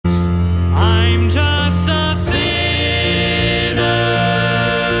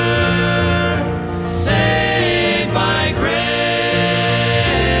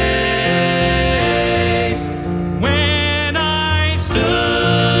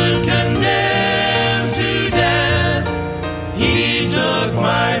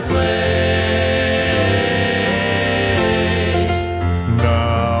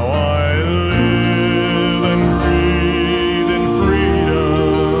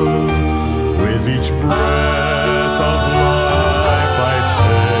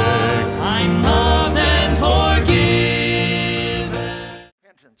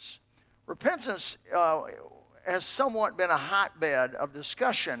has somewhat been a hotbed of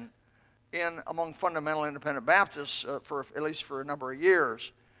discussion among fundamental independent Baptists at least for a number of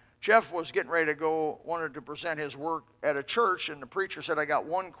years. Jeff was getting ready to go, wanted to present his work at a church, and the preacher said, I got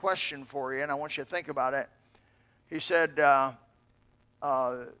one question for you, and I want you to think about it. He said,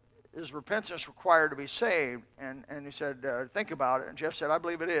 is repentance required to be saved? And he said, think about it. And Jeff said, I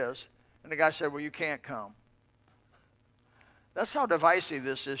believe it is. And the guy said, well, you can't come. That's how divisive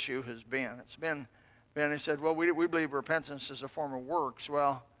this issue has been. It's been he said, well, we believe repentance is a form of works.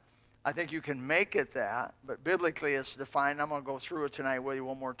 Well, I think you can make it that, but biblically it's defined. I'm going to go through it tonight with you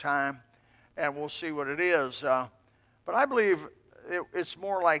one more time, and we'll see what it is. But I believe it's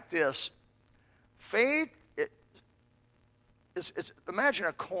more like this. Faith, imagine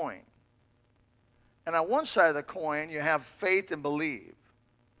a coin. And on one side of the coin, you have faith and believe.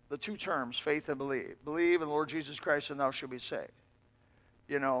 The two terms, faith and believe. Believe in the Lord Jesus Christ and thou shalt be saved.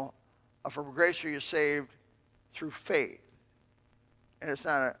 You know, for grace are you saved through faith. And it's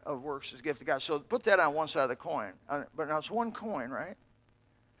not of works, it's a gift of God. So put that on one side of the coin. But now it's one coin, right?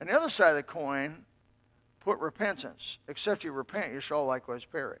 And the other side of the coin, put repentance. Except you repent, you shall likewise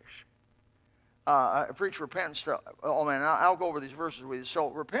perish. I preach repentance to all men. I'll go over these verses with you. So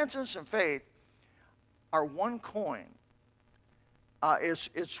repentance and faith are one coin.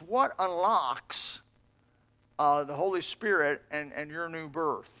 It's what unlocks the Holy Spirit and your new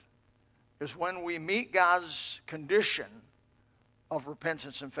birth. Is when we meet God's condition of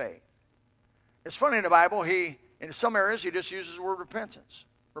repentance and faith. It's funny in the Bible, in some areas he just uses the word repentance.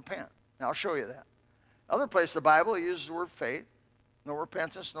 Repent. Now I'll show you that. Other places in the Bible he uses the word faith, no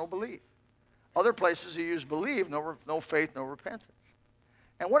repentance, no belief. Other places he uses believe, no faith, no repentance.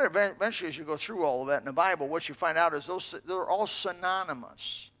 And what eventually as you go through all of that in the Bible, what you find out is they're all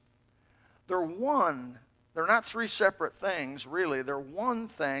synonymous. They're one. They're not three separate things, really. They're one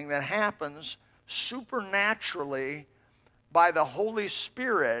thing that happens supernaturally by the Holy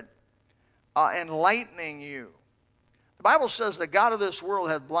Spirit enlightening you. The Bible says the God of this world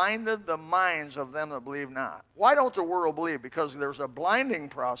hath blinded the minds of them that believe not. Why don't the world believe? Because there's a blinding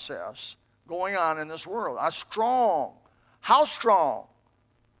process going on in this world. How strong?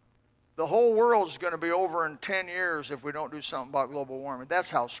 The whole world is going to be over in 10 years if we don't do something about global warming.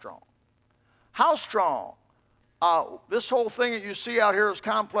 That's how strong. How strong? This whole thing that you see out here, as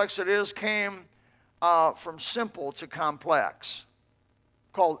complex it is, came from simple to complex,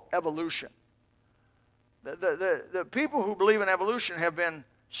 called evolution. The people who believe in evolution have been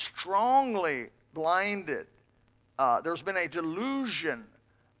strongly blinded. There's been a delusion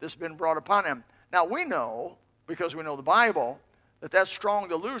that's been brought upon them. Now we know, because we know the Bible, that strong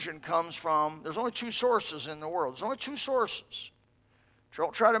delusion comes from, there's only two sources in the world. There's only two sources.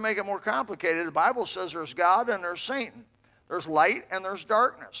 Don't try to make it more complicated. The Bible says there's God and there's Satan. There's light and there's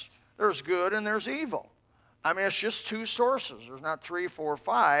darkness. There's good and there's evil. I mean, it's just two sources. There's not 3, 4,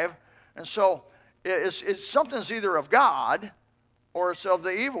 5. And so something's either of God or it's of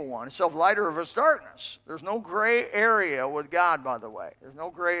the evil one. It's of light or of its darkness. There's no gray area with God, by the way. There's no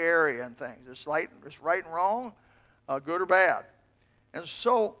gray area in things. It's right and wrong, good or bad. And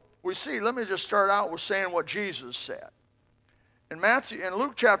so we see, let me just start out with saying what Jesus said. In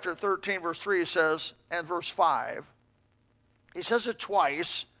Luke chapter 13, verse 3, he says, and verse 5, he says it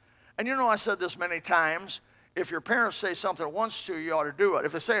twice. And you know, I said this many times, if your parents say something once to you, you ought to do it.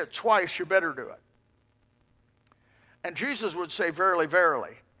 If they say it twice, you better do it. And Jesus would say, verily,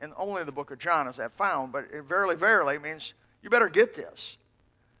 verily. And only the book of John is that found, but verily, verily means you better get this.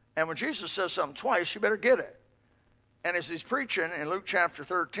 And when Jesus says something twice, you better get it. And as he's preaching in Luke chapter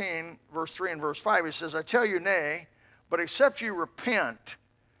 13, verse 3 and verse 5, he says, I tell you nay, but except you repent,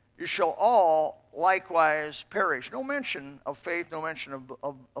 you shall all likewise perish. No mention of faith, no mention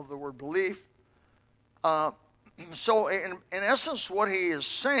of the word belief. So in essence, what he is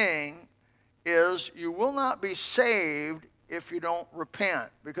saying is you will not be saved if you don't repent.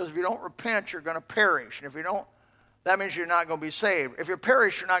 Because if you don't repent, you're going to perish. And if you don't, that means you're not going to be saved. If you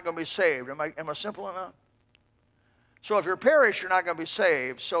perish, you're not going to be saved. Am I simple enough? So if you perish, you're not going to be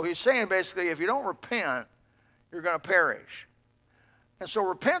saved. So he's saying basically, if you don't repent, you're going to perish. And so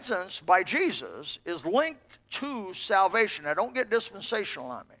repentance by Jesus is linked to salvation. Now don't get dispensational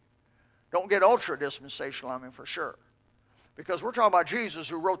on me. Don't get ultra dispensational on me for sure. Because we're talking about Jesus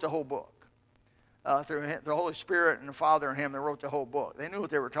who wrote the whole book. Through the Holy Spirit and the Father and him that wrote the whole book. They knew what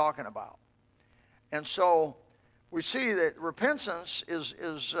they were talking about. And so we see that repentance is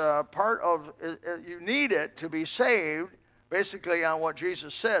part of, you need it to be saved, basically on what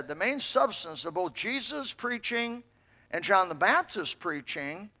Jesus said. The main substance of both Jesus' preaching and John the Baptist's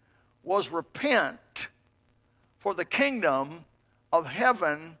preaching was repent, for the kingdom of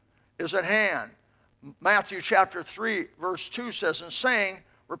heaven is at hand. Matthew chapter 3, verse 2 says, and saying,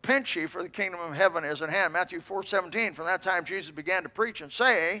 repent ye, for the kingdom of heaven is at hand. Matthew 4:17, from that time Jesus began to preach and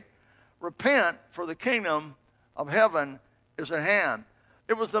say, repent, for the kingdom of heaven is at hand.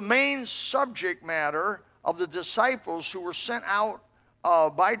 It was the main subject matter of the disciples who were sent out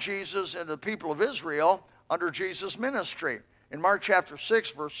by Jesus and the people of Israel under Jesus' ministry. In Mark chapter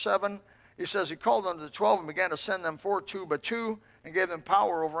 6, verse 7, he says, he called unto the 12 and began to send them forth two by two and gave them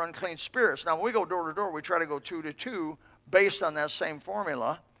power over unclean spirits. Now, when we go door to door, we try to go two to two based on that same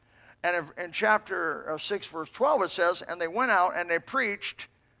formula. And in chapter 6, verse 12, it says, and they went out and they preached.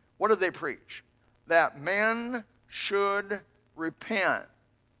 What did they preach? That men should repent.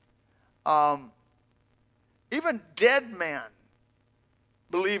 Even dead men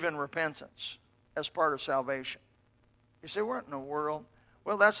believe in repentance as part of salvation. You say, what in the world?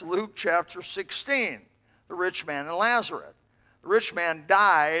 Well, that's Luke chapter 16, the rich man and Lazarus. The rich man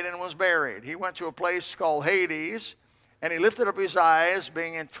died and was buried. He went to a place called Hades, and he lifted up his eyes,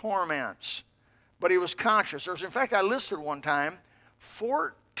 being in torments. But he was conscious. In fact, I listed one time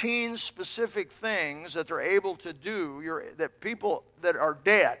 14 specific things that they're able to do, that people that are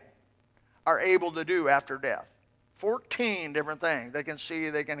dead are able to do after death. 14 different things. They can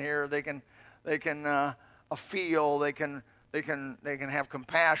see, they can hear, they can feel, they can have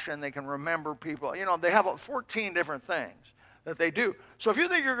compassion, they can remember people. You know, they have 14 different things that they do. So if you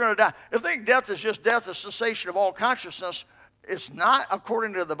think you're going to die, if you think death is just death, a cessation of all consciousness, it's not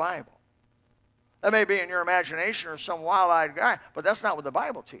according to the Bible. That may be in your imagination or some wild-eyed guy, but that's not what the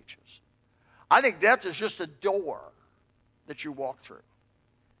Bible teaches. I think death is just a door that you walk through.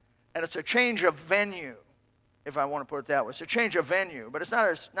 And it's a change of venue, if I want to put it that way. It's a change of venue, but it's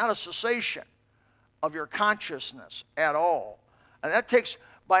not a cessation of your consciousness at all. And that takes,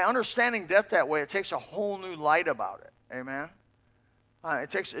 by understanding death that way, it takes a whole new light about it. Amen?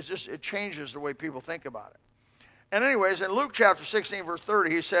 It changes the way people think about it. And anyways, in Luke chapter 16, verse 30,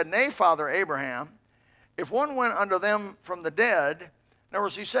 he said, nay, Father Abraham, if one went unto them from the dead, in other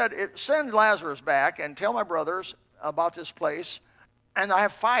words, he said, send Lazarus back and tell my brothers about this place, and I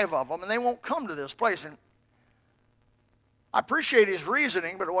have 5 of them, and they won't come to this place. And I appreciate his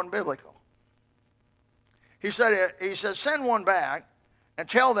reasoning, but it wasn't biblical. He said, send one back and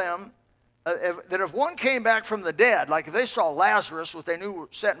tell them that if one came back from the dead, like if they saw Lazarus, what they knew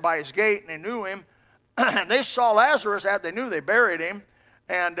sitting by his gate, and they knew him, and they saw Lazarus, they knew they buried him,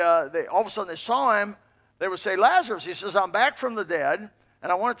 and all of a sudden they saw him, they would say, Lazarus, he says, I'm back from the dead,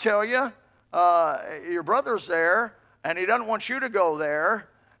 and I want to tell you, your brother's there, and he doesn't want you to go there.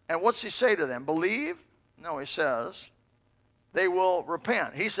 And what's he say to them? Believe? No, he says, they will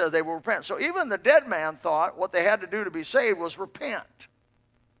repent. He says they will repent. So even the dead man thought what they had to do to be saved was repent.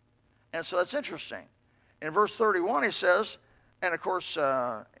 And so that's interesting. In verse 31 he says, and of course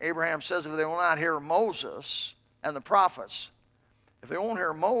Abraham says, if they will not hear Moses and the prophets, if they won't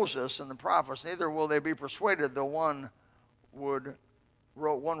hear Moses and the prophets, neither will they be persuaded, though one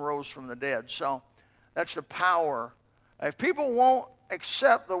rose from the dead. So that's the power. If people won't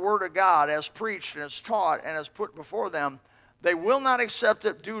accept the word of God as preached and as taught and as put before them, they will not accept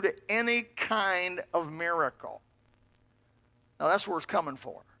it due to any kind of miracle. Now that's where it's coming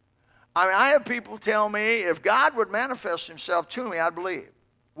for. I mean, I have people tell me, if God would manifest himself to me, I'd believe.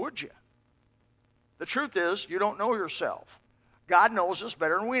 Would you? The truth is, you don't know yourself. God knows us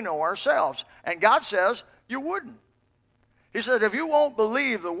better than we know ourselves. And God says, you wouldn't. He said, if you won't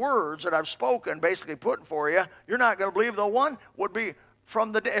believe the words that I've spoken, basically putting for you, you're not going to believe the one would be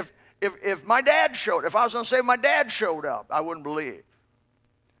from the dead. If my dad showed, if I was going to say my dad showed up, I wouldn't believe.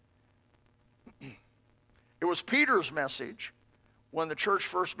 It was Peter's message when the church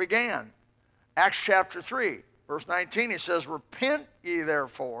first began. Acts chapter 3, verse 19, he says, repent ye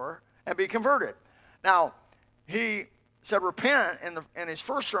therefore and be converted. Now, he said repent, in his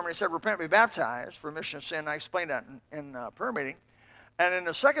first sermon he said repent and be baptized for remission of sin. I explained that in prayer meeting. And in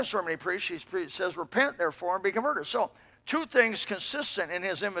the second sermon he preached, he says repent therefore and be converted. So 2 things consistent in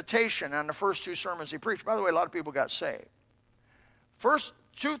his invitation on the first 2 sermons he preached. By the way, a lot of people got saved. First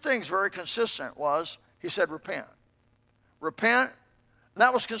 2 things very consistent was, he said repent. Repent.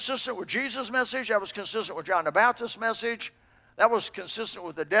 That was consistent with Jesus' message. That was consistent with John the Baptist's message. That was consistent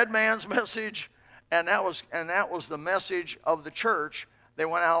with the dead man's message. And that was the message of the church. They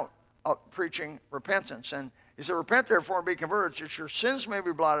went out preaching repentance. And he said, repent therefore and be converted, that your sins may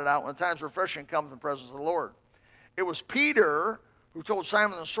be blotted out when the times of refreshing come in the presence of the Lord. It was Peter who told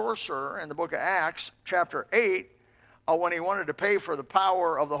Simon the sorcerer in the book of Acts, chapter 8, when he wanted to pay for the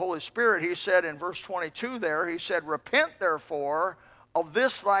power of the Holy Spirit, he said in verse 22 there, he said, repent therefore of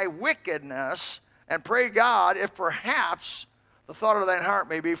this thy wickedness, and pray God if perhaps the thought of thine heart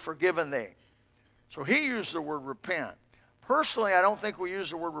may be forgiven thee. So he used the word repent. Personally, I don't think we use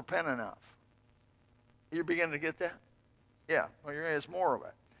the word repent enough. You beginning to get that? Yeah, well, it's more of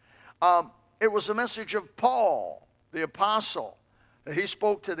it. It was a message of Paul, the apostle, that he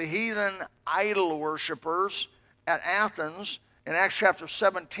spoke to the heathen idol worshipers at Athens in Acts chapter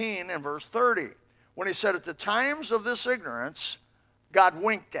 17 and verse 30, when he said, at the times of this ignorance, God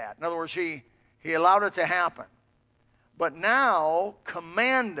winked at. In other words, he allowed it to happen. But now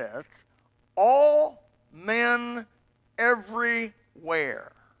commandeth all men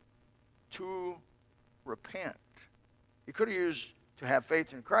everywhere to repent. He could have used to have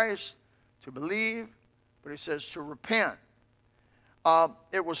faith in Christ, to believe, but he says to repent.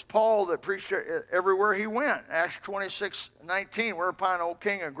 It was Paul that preached everywhere he went. Acts 26:19, whereupon, O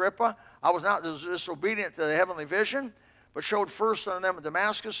King Agrippa, I was not disobedient to the heavenly vision, but showed first unto them at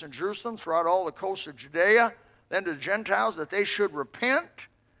Damascus and Jerusalem, throughout all the coasts of Judea, then to the Gentiles, that they should repent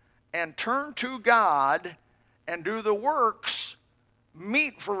and turn to God and do the works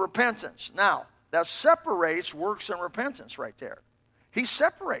meet for repentance. Now, that separates works and repentance right there. He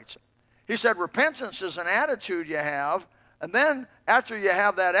separates it. He said repentance is an attitude you have, and then after you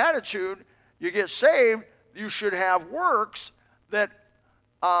have that attitude, you get saved, you should have works that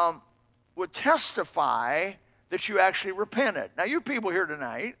would testify that you actually repented. Now, you people here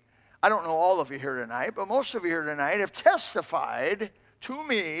tonight, I don't know all of you here tonight, but most of you here tonight have testified to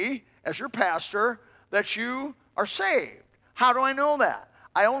me as your pastor that you are saved. How do I know that?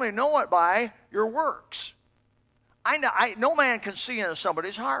 I only know it by your works. No man can see into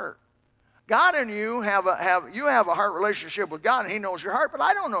somebody's heart. God and you have a heart relationship with God, and he knows your heart, but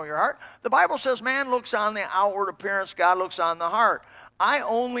I don't know your heart. The Bible says man looks on the outward appearance, God looks on the heart. I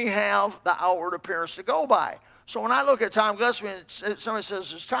only have the outward appearance to go by. So when I look at Tom Gillespie and somebody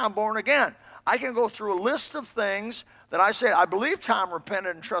says, is Tom born again? I can go through a list of things that I say, I believe Tom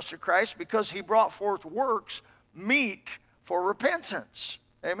repented and trusted Christ because he brought forth works meet for repentance.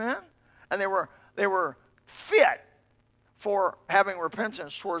 Amen? And they were fit for having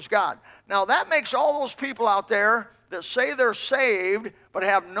repentance towards God. Now that makes all those people out there that say they're saved but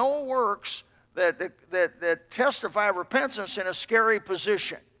have no works that testify of repentance in a scary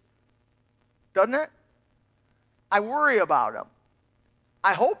position. Doesn't it? I worry about them.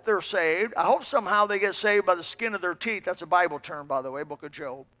 I hope they're saved. I hope somehow they get saved by the skin of their teeth. That's a Bible term, by the way, Book of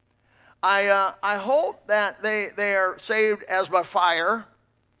Job. I hope that they are saved as by fire.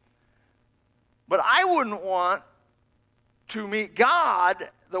 But I wouldn't want to meet God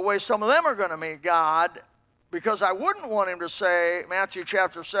the way some of them are going to meet God, because I wouldn't want him to say, Matthew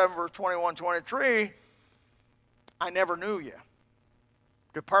chapter 7, verse 21, 23, I never knew you.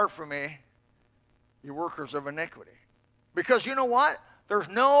 Depart from me, you workers of iniquity. Because you know what? There's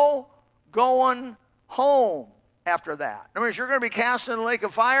no going home after that. That means you're going to be cast in the lake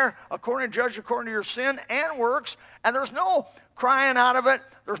of fire, judged according to your sin and works, and there's no crying out of it.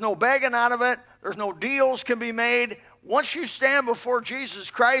 There's no begging out of it. There's no deals can be made. Once you stand before Jesus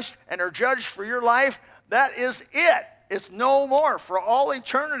Christ and are judged for your life, that is it. It's no more. For all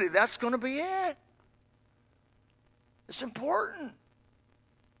eternity, that's going to be it. It's important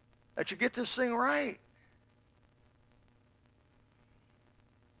that you get this thing right.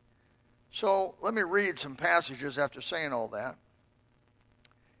 So let me read some passages after saying all that.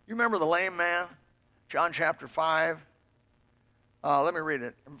 You remember the lame man? John chapter 5. Let me read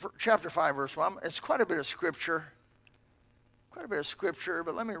it. Chapter 5, verse 1. It's quite a bit of scripture.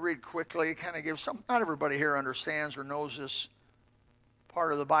 But let me read quickly. Kind of give some, not everybody here understands or knows this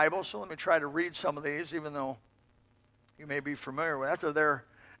part of the Bible, so let me try to read some of these, even though you may be familiar with it.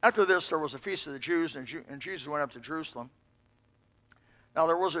 After this, there was a feast of the Jews, and Jesus went up to Jerusalem. Now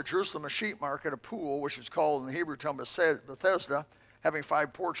there was at Jerusalem a sheep market, a pool, which is called in the Hebrew tongue Bethesda, having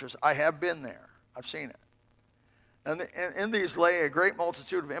 5 porches. I have been there. I've seen it. And in these lay a great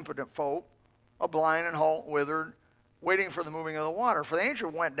multitude of impotent folk, a blind and halt and withered, waiting for the moving of the water. For the angel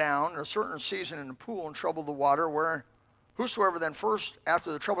went down at a certain season in the pool and troubled the water, where whosoever then first,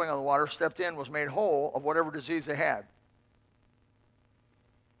 after the troubling of the water, stepped in was made whole of whatever disease they had.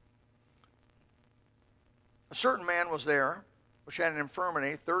 A certain man was there, which had an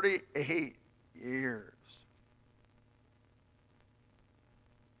infirmity 38 years.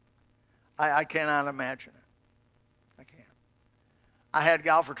 I cannot imagine it. I can't. I had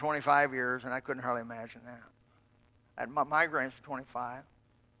gout for 25 years, and I couldn't hardly imagine that. I had migraines for 25.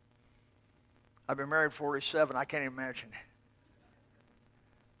 I've been married 47. I can't even imagine it.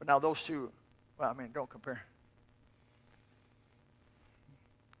 But now those two, well, I mean, don't compare.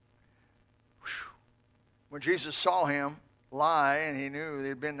 Whew. When Jesus saw him lie, and he knew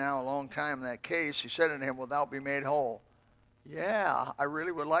they'd been now a long time in that case, he said unto him, wilt thou be made whole? Yeah, I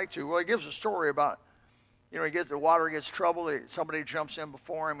really would like to. Well, he gives a story about, the water gets trouble. Somebody jumps in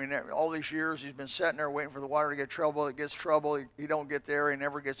before him. And all these years he's been sitting there waiting for the water to get trouble. It gets trouble. He don't get there. He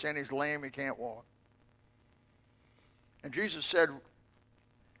never gets in. He's lame. He can't walk. And Jesus said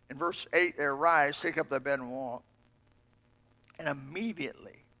in verse 8 there, "Rise, take up thy bed and walk." And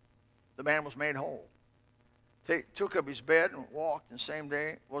immediately the man was made whole. Took up his bed and walked, and the same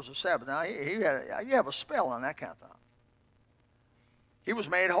day was the Sabbath. Now, you have a spell on that kind of thing. He was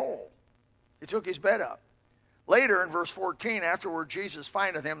made whole. He took his bed up. Later in verse 14, afterward Jesus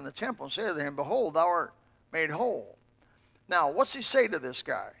findeth him in the temple and saith to him, "Behold, thou art made whole." Now, what's he say to this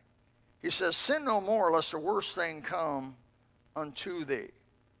guy? He says, "Sin no more, lest the worst thing come unto thee."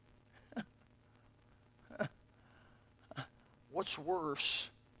 What's worse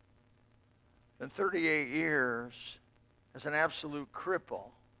than 38 years as an absolute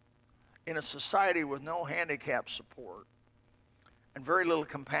cripple in a society with no handicap support and very little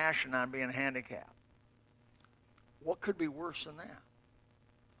compassion on being handicapped? What could be worse than that?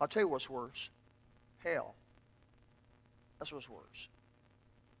 I'll tell you what's worse. Hell. That's what's worse.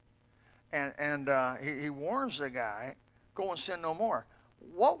 And he warns the guy, go and sin no more.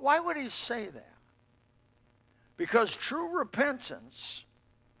 Why would he say that? Because true repentance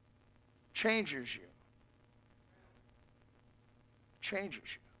changes you. Changes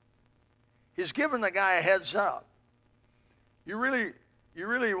you. He's giving the guy a heads up. You really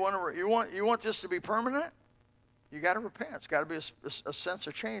want this to be permanent? You got to repent. It's got to be a sense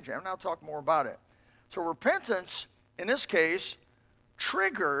of change. And I'll talk more about it. So repentance, in this case,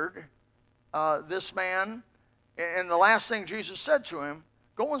 triggered this man. And the last thing Jesus said to him,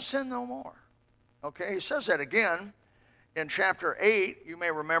 go and sin no more. Okay, he says that again in chapter 8. You may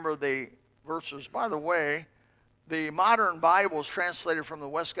remember the verses. By the way, the modern Bible is translated from the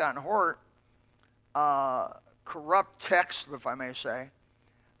Westcott and Hort corrupt text, if I may say.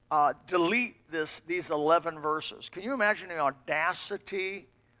 Delete these 11 verses. Can you imagine the audacity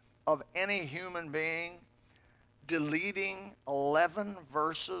of any human being deleting 11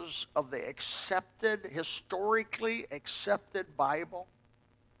 verses of the historically accepted Bible?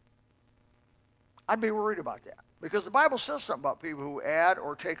 I'd be worried about that, because the Bible says something about people who add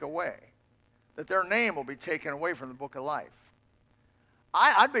or take away, that their name will be taken away from the book of life.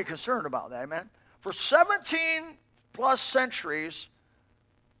 I'd be concerned about that, man. For 17 plus centuries,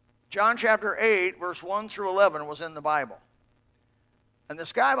 John chapter 8, verse 1 through 11 was in the Bible. And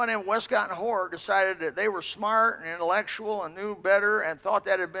this guy by the name of Westcott and Hort decided that they were smart and intellectual and knew better and thought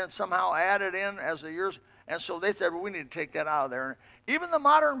that had been somehow added in as the years. And so they said, well, we need to take that out of there. Even the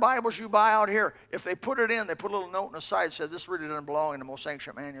modern Bibles you buy out here, if they put it in, they put a little note on the side that said, this really doesn't belong in the most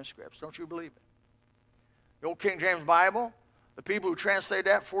ancient manuscripts. Don't you believe it? The old King James Bible, the people who translated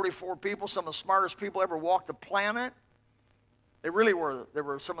that, 44 people, some of the smartest people ever walked the planet. They really were. They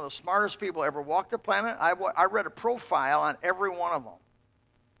were some of the smartest people ever walked the planet. I read a profile on every one of them.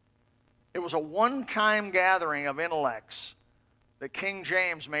 It was a one-time gathering of intellects that King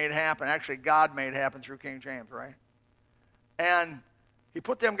James made happen. Actually, God made happen through King James, right? And he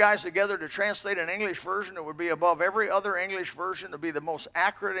put them guys together to translate an English version that would be above every other English version, to be the most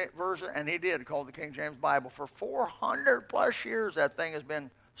accurate version, and he did, called the King James Bible. For 400 plus years, that thing has been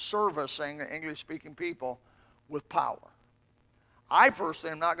servicing the English-speaking people with power. I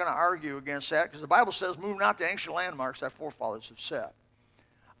personally am not going to argue against that, because the Bible says, move not to ancient landmarks that forefathers have set.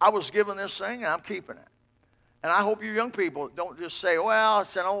 I was given this thing, and I'm keeping it. And I hope you young people don't just say, well,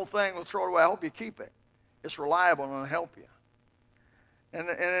 it's an old thing, we'll throw it away. I hope you keep it. It's reliable and it'll help you. And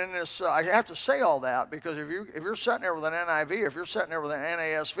in this, I have to say all that, because if you're sitting there with an NIV, if you're sitting there with an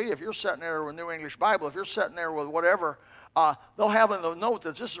NASV, if you're sitting there with New English Bible, if you're sitting there with whatever, they'll have in the note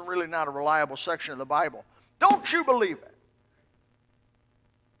that this is really not a reliable section of the Bible. Don't you believe it?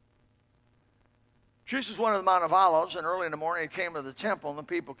 Jesus went to the Mount of Olives, and early in the morning he came to the temple, and the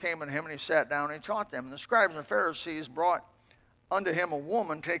people came to him, and he sat down and he taught them. And the scribes and Pharisees brought unto him a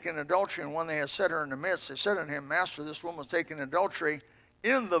woman taken in adultery, and when they had set her in the midst, they said unto him, Master, this woman was taken in adultery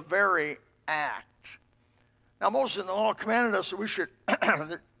in the very act. Now Moses in the law commanded us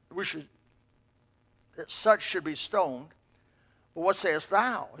that that such should be stoned. But what sayest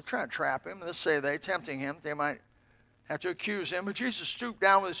thou? They're trying to trap him. This say they, tempting him. They might have to accuse him. But Jesus stooped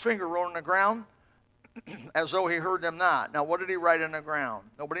down with his finger rolling on the ground, as though he heard them not. Now, what did he write in the ground?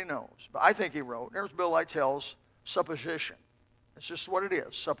 Nobody knows. But I think he wrote, there's Bill Lightell's supposition. It's just what it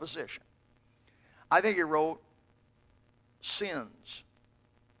is, supposition. I think he wrote sins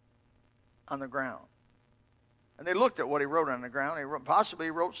on the ground. And they looked at what he wrote on the ground. Possibly he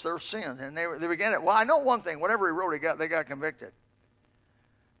wrote their sins. And they began it. Well, I know one thing. Whatever he wrote, they got convicted.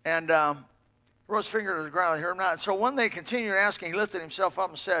 And Throw his finger to the ground, hear him not. So when they continued asking, he lifted himself up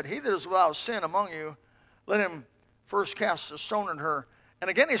and said, he that is without sin among you, let him first cast a stone at her. And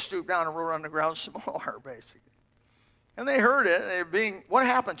again he stooped down and wrote on the ground some more, basically. And they heard it. What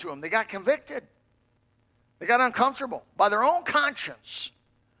happened to them? They got convicted. They got uncomfortable. By their own conscience,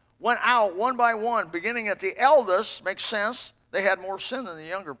 went out one by one, beginning at the eldest. Makes sense. They had more sin than the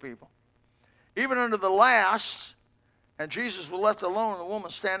younger people. Even unto the last, and Jesus was left alone, and the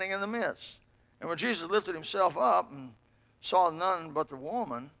woman standing in the midst. And when Jesus lifted himself up and saw none but the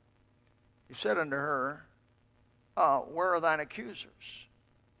woman, he said unto her, where are thine accusers?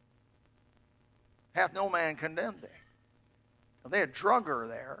 Hath no man condemned thee? Now, they had drug her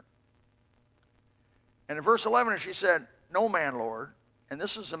there. And in verse 11, she said, no man, Lord. And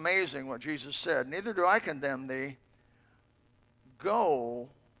this is amazing what Jesus said. Neither do I condemn thee. Go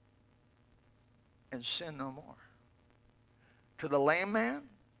and sin no more. To the lame man,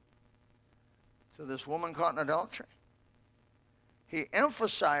 to this woman caught in adultery, he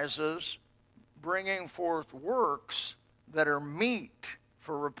emphasizes bringing forth works that are meet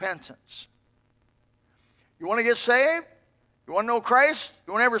for repentance. You want to get saved? You want to know Christ?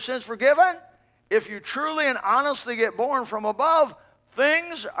 You want to have your sins forgiven? If you truly and honestly get born from above,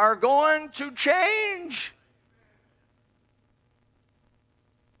 things are going to change.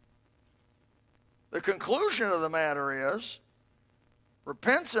 The conclusion of the matter is,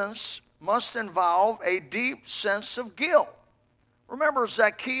 repentance must involve a deep sense of guilt. Remember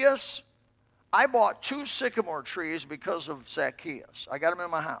Zacchaeus? I bought 2 sycamore trees because of Zacchaeus. I got them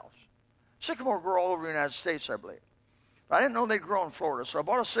in my house. Sycamore grow all over the United States, I believe. I didn't know they grow in Florida, so I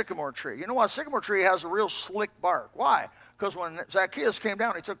bought a sycamore tree. You know what? A sycamore tree has a real slick bark. Why? Because when Zacchaeus came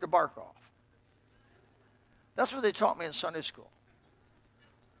down, he took the bark off. That's what they taught me in Sunday school.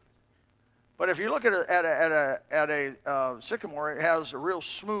 But if you look at a sycamore, it has a real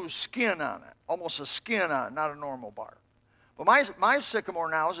smooth skin on it, almost a skin on it, not a normal bark. But my sycamore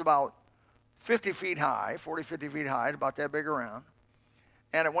now is about 50 feet high, 40, 50 feet high, about that big around.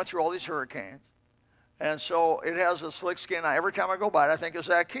 And it went through all these hurricanes. And so it has a slick skin. Every time I go by it, I think of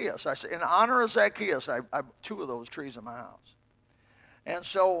Zacchaeus. I say, in honor of Zacchaeus, I 2 of those trees in my house. And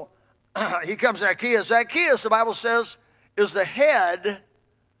so he comes Zacchaeus. Zacchaeus, the Bible says, is the head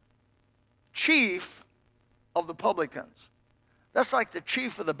chief of the publicans. That's like the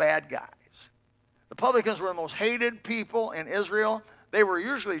chief of the bad guys. The publicans were the most hated people in Israel. They were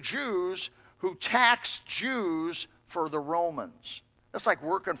usually Jews who taxed Jews for the Romans. That's like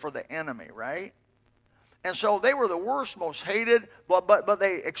working for the enemy, right? And so they were the worst, most hated, but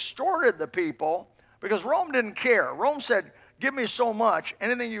they extorted the people because Rome didn't care. Rome said, give me so much,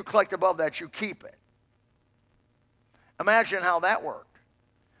 anything you collect above that, you keep it. Imagine how that worked.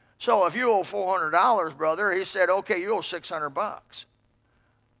 So if you owe $400, brother, he said, okay, you owe $600.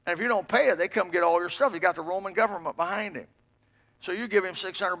 And if you don't pay it, they come get all your stuff. You got the Roman government behind him. So you give him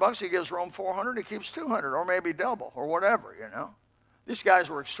 $600, he gives Rome $400, he keeps $200, or maybe double, or whatever, you know. These guys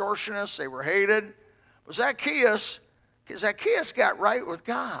were extortionists, they were hated. But Zacchaeus got right with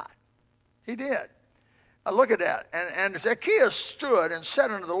God. He did. Now look at that. And Zacchaeus stood and said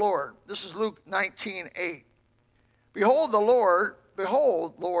unto the Lord, this is Luke 19:8. Behold,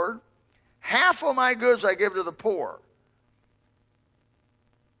 Lord, half of my goods I give to the poor.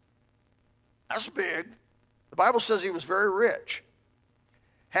 That's big. The Bible says he was very rich.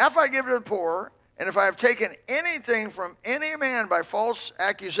 Half I give to the poor, and if I have taken anything from any man by false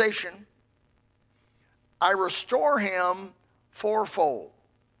accusation, I restore him fourfold.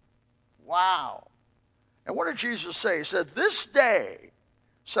 Wow. And what did Jesus say? He said, this day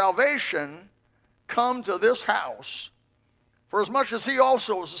salvation come to this house, for as much as he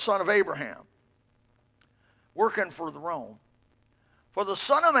also was the son of Abraham, working for the Rome. For the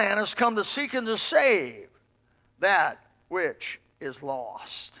Son of Man has come to seek and to save that which is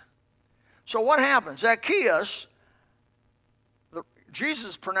lost. So what happens? Zacchaeus,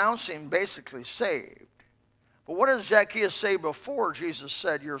 Jesus pronounced him basically saved. But what does Zacchaeus say before Jesus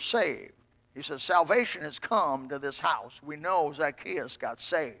said, you're saved? He says, salvation has come to this house. We know Zacchaeus got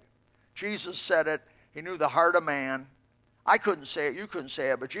saved. Jesus said it. He knew the heart of man. I couldn't say it. You couldn't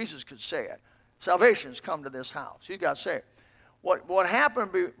say it, but Jesus could say it. Salvation has come to this house. He got saved. What happened,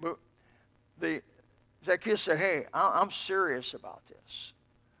 Zacchaeus said, hey, I'm serious about this.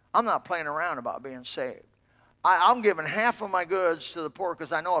 I'm not playing around about being saved. I'm giving half of my goods to the poor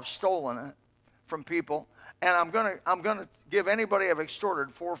because I know I've stolen it from people. And I'm gonna give anybody I've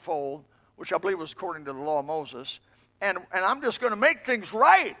extorted fourfold, which I believe was according to the law of Moses. And I'm just going to make things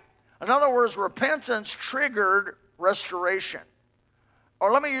right. In other words, repentance triggered restoration.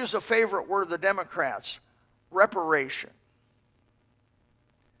 Or let me use a favorite word of the Democrats, reparation.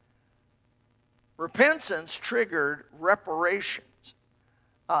 repentance triggered reparations.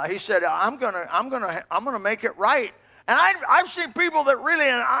 He said, I'm gonna make it right. And I've seen people that really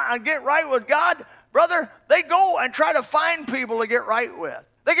get right with God, brother. They go and try to find people to get right with.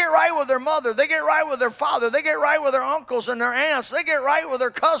 They get right with their mother. They get right with their father. They get right with their uncles and their aunts. They get right with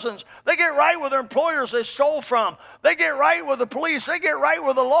their cousins. They get right with their employers they stole from. They get right with the police. They get right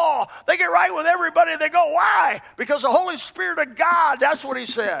with the law. They get right with everybody. They go, why? Because the Holy Spirit of God, that's what he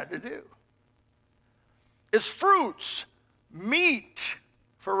said to do. It's fruits, meat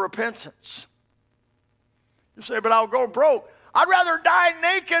for repentance. You say, but I'll go broke. I'd rather die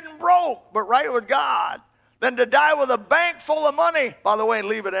naked and broke, but right with God, than to die with a bank full of money, by the way, and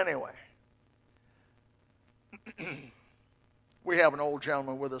leave it anyway. We have an old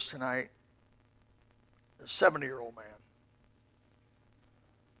gentleman with us tonight, a 70-year-old man,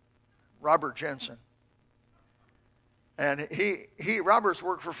 Robert Jensen. And Robert's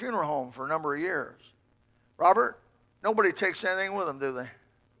worked for funeral home for a number of years. Robert, nobody takes anything with them, do they?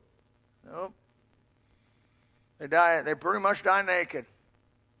 Nope. They pretty much die naked.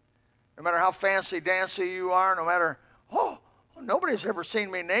 No matter how fancy-dancy you are, no matter, nobody's ever seen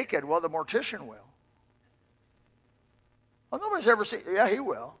me naked. Well, the mortician will. Well, nobody's ever seen, yeah, he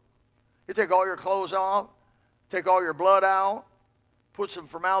will. He'll take all your clothes off, take all your blood out, put some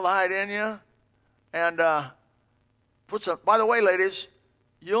formaldehyde in you, and put some, by the way, ladies,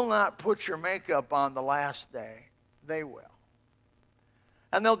 you'll not put your makeup on the last day. They will.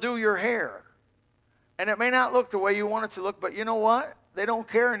 And they'll do your hair. And it may not look the way you want it to look, but you know what? They don't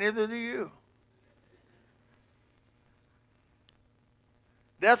care, and neither do you.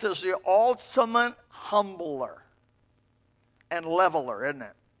 Death is the ultimate humbler and leveler, isn't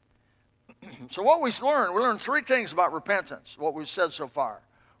it? So what we learned three things about repentance, what we've said so far.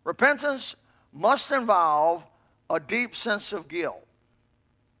 Repentance must involve a deep sense of guilt.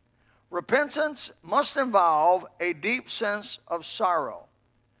 Repentance must involve a deep sense of sorrow.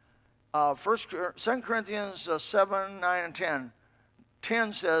 2 Corinthians 7, 9, and 10.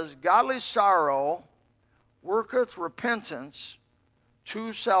 10 says, godly sorrow worketh repentance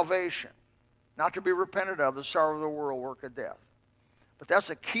to salvation. Not to be repented of, the sorrow of the world worketh death. But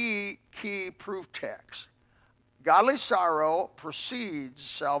that's a key proof text. Godly sorrow precedes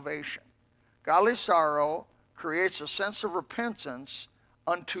salvation. Godly sorrow creates a sense of repentance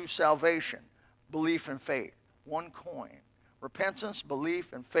unto salvation. Belief and faith, one coin. Repentance,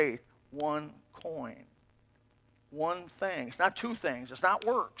 belief, and faith, one coin. One thing. It's not two things. It's not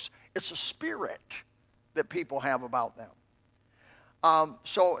works. It's a spirit that people have about them.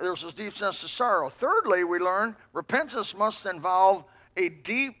 So there's this deep sense of sorrow. Thirdly, we learn repentance must involve a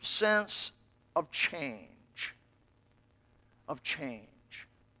deep sense of change. Of change.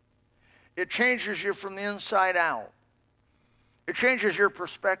 It changes you from the inside out. It changes your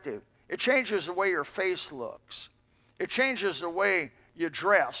perspective. It changes the way your face looks. It changes the way you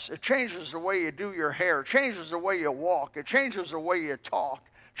dress. It changes the way you do your hair. It changes the way you walk. It changes the way you talk.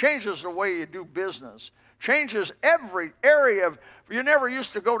 It changes the way you do business. Changes every area of, you never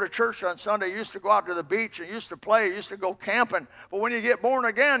used to go to church on Sunday. You used to go out to the beach and used to play. You used to go camping. But when you get born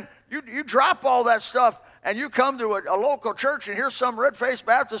again, you drop all that stuff and you come to a local church and hear some red-faced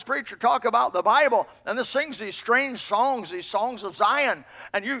Baptist preacher talk about the Bible, and this sings these strange songs, these songs of Zion,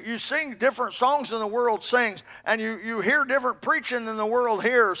 and you sing different songs than the world sings, and you hear different preaching than the world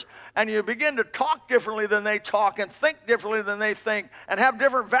hears, and you begin to talk differently than they talk and think differently than they think and have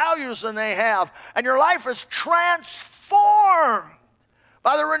different values than they have, and your life is transformed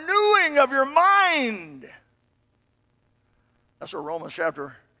by the renewing of your mind. That's what Romans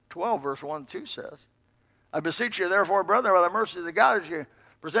chapter 12, verse 1 and 2 says. I beseech you, therefore, brethren, by the mercy of God, as you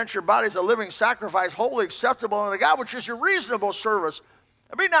present your bodies a living sacrifice, wholly acceptable unto God, which is your reasonable service.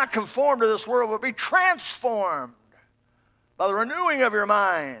 And be not conformed to this world, but be transformed by the renewing of your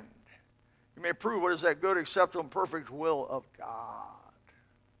mind. You may prove what is that good, acceptable, and perfect will of God.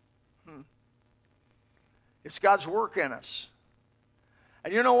 It's God's work in us.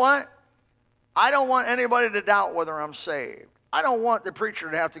 And you know what? I don't want anybody to doubt whether I'm saved. I don't want the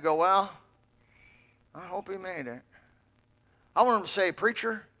preacher to have to go, well, I hope he made it. I want him to say,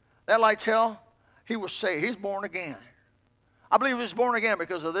 preacher, that light's hell, he was saved. He's born again. I believe he was born again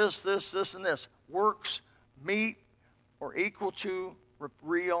because of this, and this. Works meet or equal to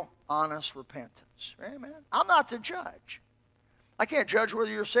real, honest repentance. Amen. I'm not the judge. I can't judge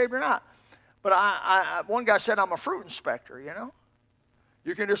whether you're saved or not. But one guy said I'm a fruit inspector, you know.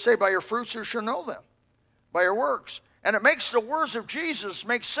 You can just say by your fruits you shall know them, by your works. And it makes the words of Jesus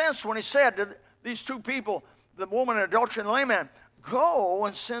make sense when he said to these two people, the woman in adultery and the lame man, go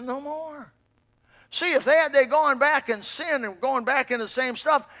and sin no more. See, if they gone back and sinned and going back into the same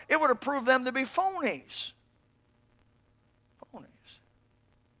stuff, it would have proved them to be phonies. Phonies.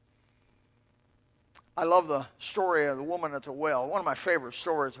 I love the story of the woman at the well. One of my favorite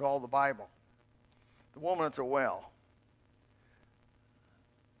stories of all the Bible. The woman at the well.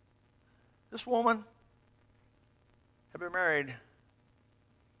 This woman had been married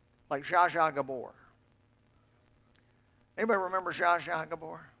like Zsa Zsa Gabor. Anybody remember Zsa Zsa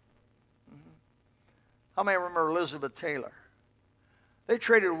Gabor? How many remember Elizabeth Taylor? They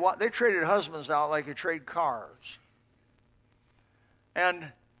traded husbands out like you trade cars. And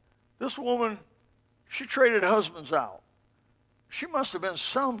this woman, she traded husbands out. She must have been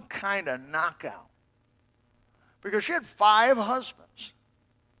some kind of knockout. Because she had 5 husbands.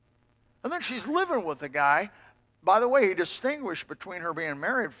 And then she's living with a guy. By the way, he distinguished between her being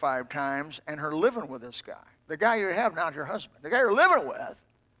married 5 times and her living with this guy. The guy you have, not your husband. The guy you're living with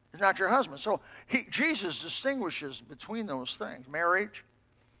is not your husband. So Jesus distinguishes between those things, marriage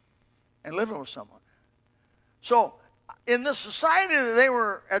and living with someone. So in the society that they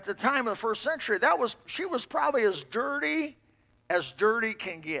were at the time of the first century, she was probably as dirty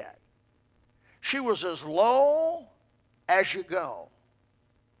can get. She was as low as you go.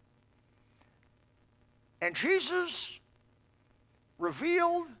 And Jesus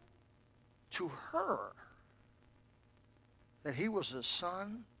revealed to her that he was the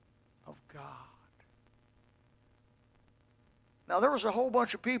Son of God. Now, there was a whole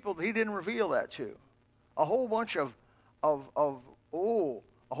bunch of people that he didn't reveal that to. A whole bunch of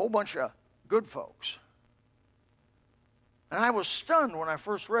good folks. And I was stunned when I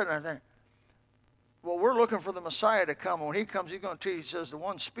first read it. I think, well, we're looking for the Messiah to come. When he comes, he's going to tell you, he says, the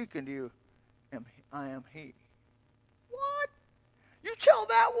one speaking to you, I am he. What? You tell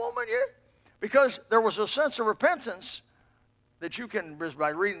that woman you? Because there was a sense of repentance that you can,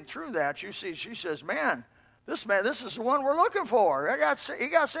 by reading through that, you see, she says, this is the one we're looking for. He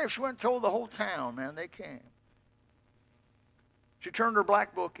got saved. She went and told the whole town, man, they came. She turned her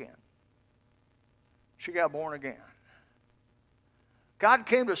black book in. She got born again. God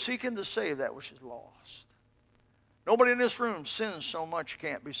came to seek and to save that which is lost. Nobody in this room sins so much you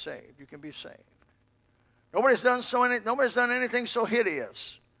can't be saved. You can be saved. Nobody's done anything so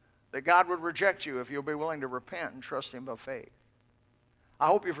hideous that God would reject you if you'll be willing to repent and trust him by faith. I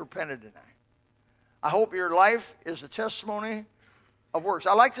hope you've repented tonight. I hope your life is a testimony of works.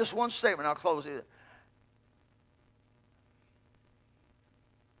 I like this one statement. I'll close it.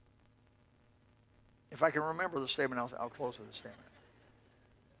 If I can remember the statement, I'll close with the statement.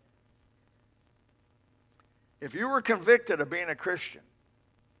 If you were convicted of being a Christian,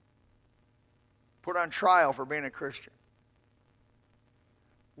 put on trial for being a Christian,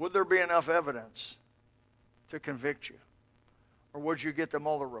 would there be enough evidence to convict you? Or would you get the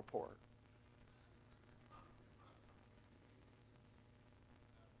Mueller report?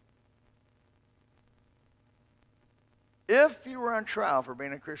 If you were on trial for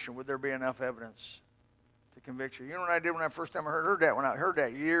being a Christian, would there be enough evidence to convict you? You know what I did when I first time I heard that? When I heard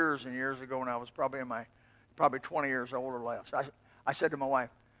that years and years ago when I was probably 20 years old or less. I said to my wife,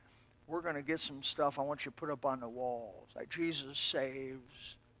 we're going to get some stuff I want you to put up on the walls. Like Jesus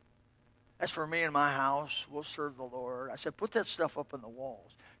saves. That's for me and my house. We'll serve the Lord. I said, put that stuff up on the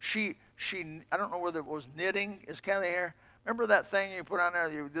walls. She, I don't know whether it was knitting. Is kind of hair. Remember that thing you put on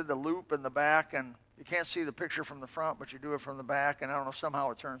there? You did the loop in the back, and you can't see the picture from the front, but you do it from the back, and I don't know,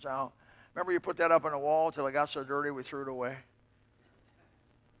 somehow it turns out. Remember you put that up on the wall until it got so dirty we threw it away?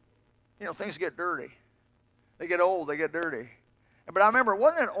 You know, things get dirty. They get old. They get dirty. But I remember,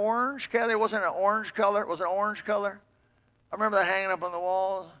 wasn't it orange, Kathy? Wasn't it an orange color? Was it an orange color? I remember that hanging up on the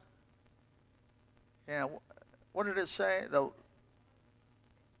wall. Yeah, what did it say? The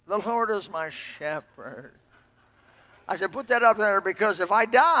Lord is my shepherd. I said, put that up there because if I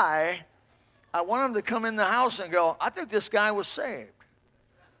die, I want him to come in the house and go, I think this guy was saved.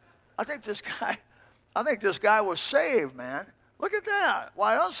 I think this guy was saved, man. Look at that.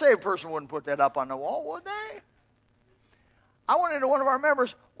 Why, an unsaved person wouldn't put that up on the wall, would they? I went into one of our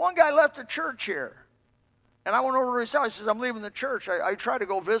members. One guy left the church here. And I went over to his house. He says, I'm leaving the church. I tried to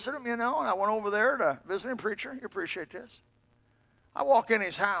go visit him, and I went over there to visit him. Preacher, you appreciate this. I walk in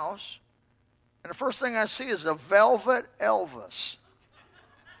his house, and the first thing I see is a velvet Elvis.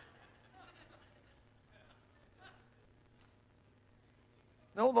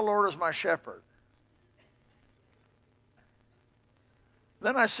 No, the Lord is my shepherd.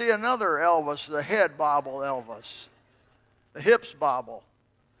 Then I see another Elvis, the head bobble Elvis. The hips bobble.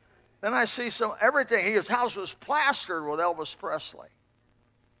 Then I see everything. His house was plastered with Elvis Presley.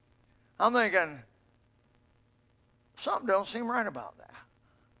 I'm thinking, something don't seem right about that.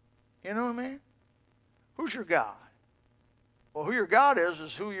 You know what I mean? Who's your God? Well, who your God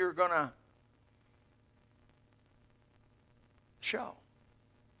is who you're going to show.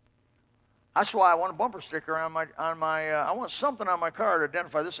 That's why I want a bumper sticker on my I want something on my car to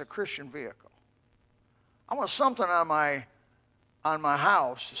identify this is a Christian vehicle. I want something on my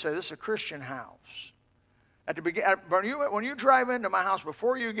house to say this is a Christian house. At the beginning, when you drive into my house,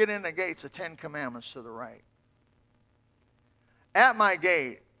 before you get in the gates, the 10 Commandments to the right. At my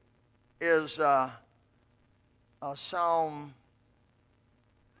gate is Psalm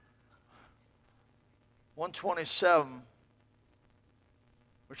 127,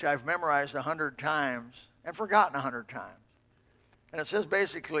 which I've memorized 100 times and forgotten 100 times. And it says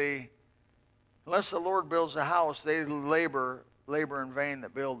basically, unless the Lord builds a house, they labor in vain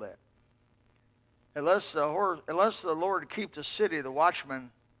that build it. Unless the Lord keep the city, the watchman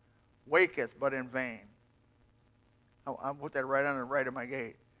waketh but in vain. I'll put that right on the right of my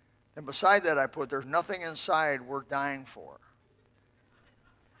gate. And beside that I put, there's nothing inside worth dying for.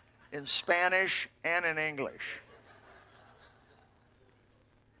 In Spanish and in English.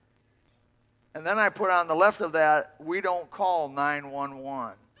 And then I put on the left of that, we don't call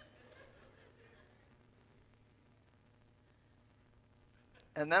 911.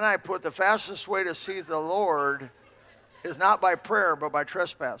 And then I put the fastest way to see the Lord is not by prayer, but by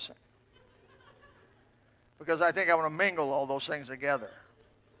trespassing. Because I think I want to mingle all those things together.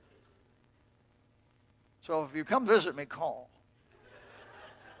 So if you come visit me, call.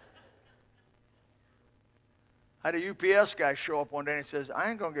 I had a UPS guy show up one day and he says, I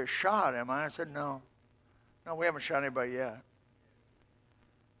ain't going to get shot, am I? I said, no. No, we haven't shot anybody yet.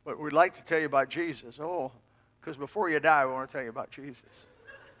 But we'd like to tell you about Jesus. Oh, because before you die, we want to tell you about Jesus.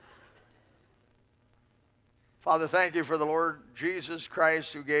 Father, thank you for the Lord Jesus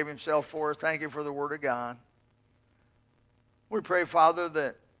Christ who gave himself for us. Thank you for the Word of God. We pray, Father,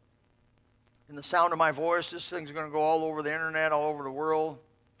 that in the sound of my voice, this thing's going to go all over the internet, all over the world,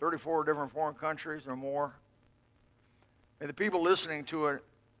 34 different foreign countries or more. May the people listening to it,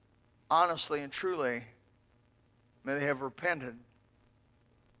 honestly and truly, may they have repented.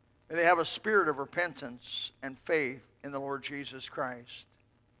 May they have a spirit of repentance and faith in the Lord Jesus Christ.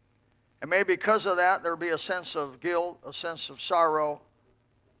 And may because of that, there be a sense of guilt, a sense of sorrow.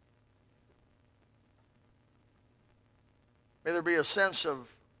 May there be a sense of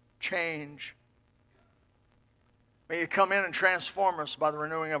change. May you come in and transform us by the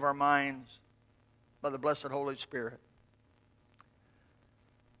renewing of our minds, by the blessed Holy Spirit.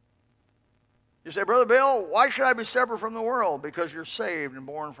 You say, Brother Bill, why should I be separate from the world? Because you're saved and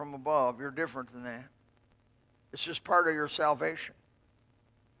born from above. You're different than that. It's just part of your salvation.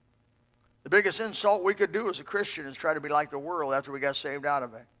 The biggest insult we could do as a Christian is try to be like the world after we got saved out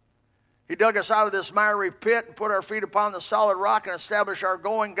of it. He dug us out of this miry pit and put our feet upon the solid rock and established our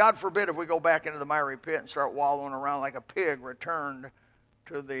going. God forbid if we go back into the miry pit and start wallowing around like a pig returned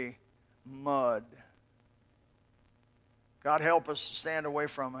to the mud. God help us to stand away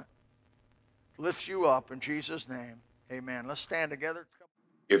from it. Lifts you up in Jesus' name. Amen. Let's stand together.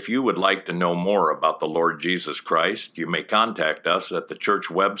 If you would like to know more about the Lord Jesus Christ, you may contact us at the church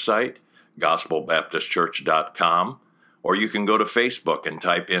website, gospelbaptistchurch.com, or you can go to Facebook and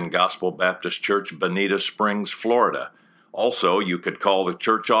type in Gospel Baptist Church, Bonita Springs, Florida. Also, you could call the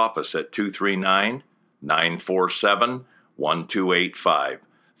church office at 239-947-1285.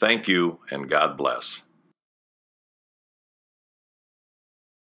 Thank you, and God bless.